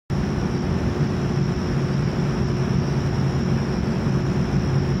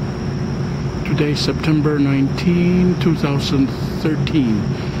Today, September 19, 2013.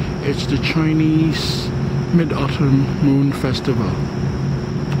 It's the Chinese Mid-Autumn Moon Festival.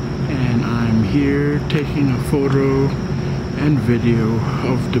 And I'm here taking a photo and video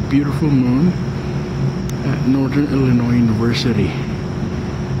of the beautiful moon at Northern Illinois University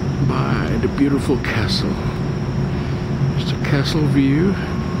by the beautiful castle. It's a castle view,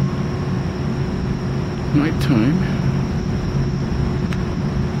 nighttime.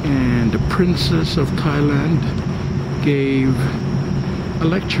 And the Princess of Thailand gave a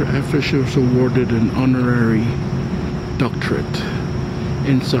lecture after she was awarded an honorary doctorate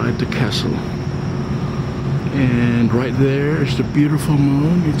inside the castle. And right there is the beautiful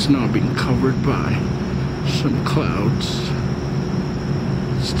moon. It's now being covered by some clouds.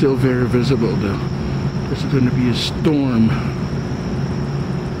 It's still very visible though. There's going to be a storm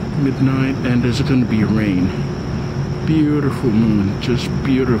midnight and there's going to be rain. Beautiful moon, just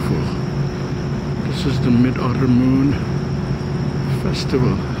beautiful. This is the Mid-Autumn Moon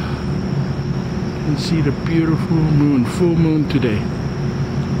Festival. You can see the beautiful moon, full moon today.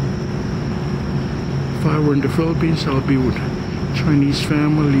 If I were in the Philippines, I'll be with Chinese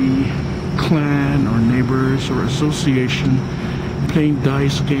family, clan, or neighbors, or association, playing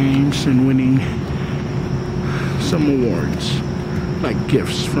dice games and winning some awards, like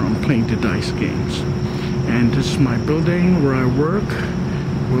gifts from playing the dice games. And this is my building where I work,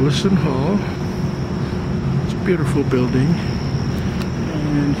 Wilson Hall. It's a beautiful building.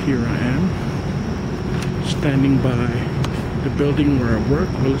 And here I am, standing by the building where I work,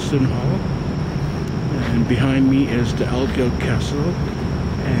 Wilson Hall. And behind me is the Aldgeld Castle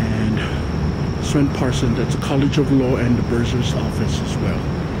and Swen Parson, that's the College of Law and the Bursar's office as well.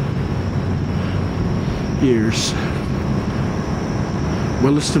 Here's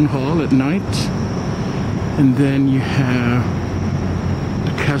Williston Hall at night. And then you have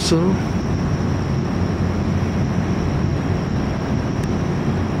the castle.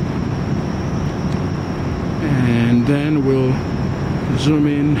 And then we'll zoom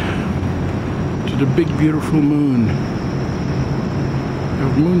in to the big beautiful moon. We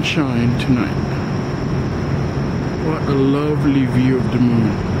have moonshine tonight. What a lovely view of the moon.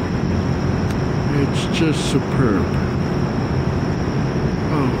 It's just superb.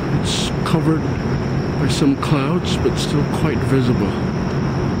 Oh, it's covered by some clouds, but still quite visible.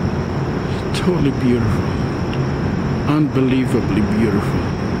 It's totally beautiful. Unbelievably beautiful.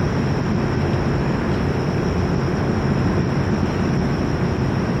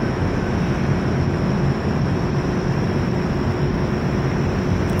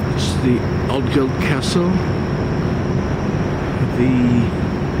 It's the Aldgeld Castle, the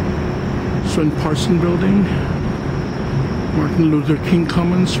Swen Parson building, Martin Luther King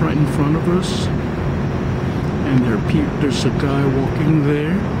Commons right in front of us. And there's a guy walking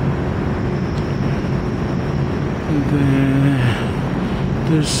there. And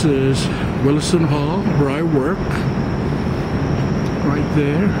then this is Wilson Hall, where I work. Right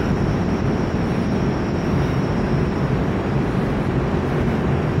there.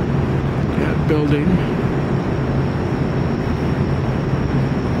 That building.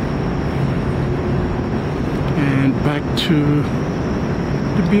 And back to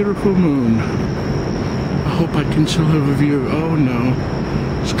the beautiful moon. I hope I can still have a view. Oh no,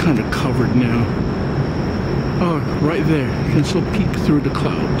 it's kind of covered now. Oh, right there. You can still peek through the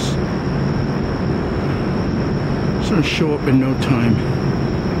clouds. It's going to show up in no time.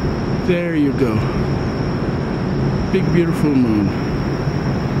 There you go. Big beautiful moon.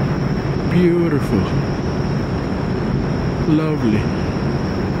 Beautiful. Lovely.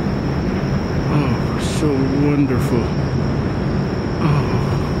 Oh, so wonderful.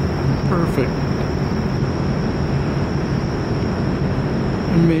 Oh, perfect.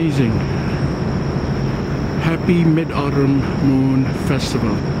 Amazing. Happy Mid-Autumn Moon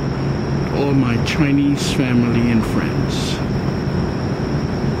Festival to all my Chinese family and friends.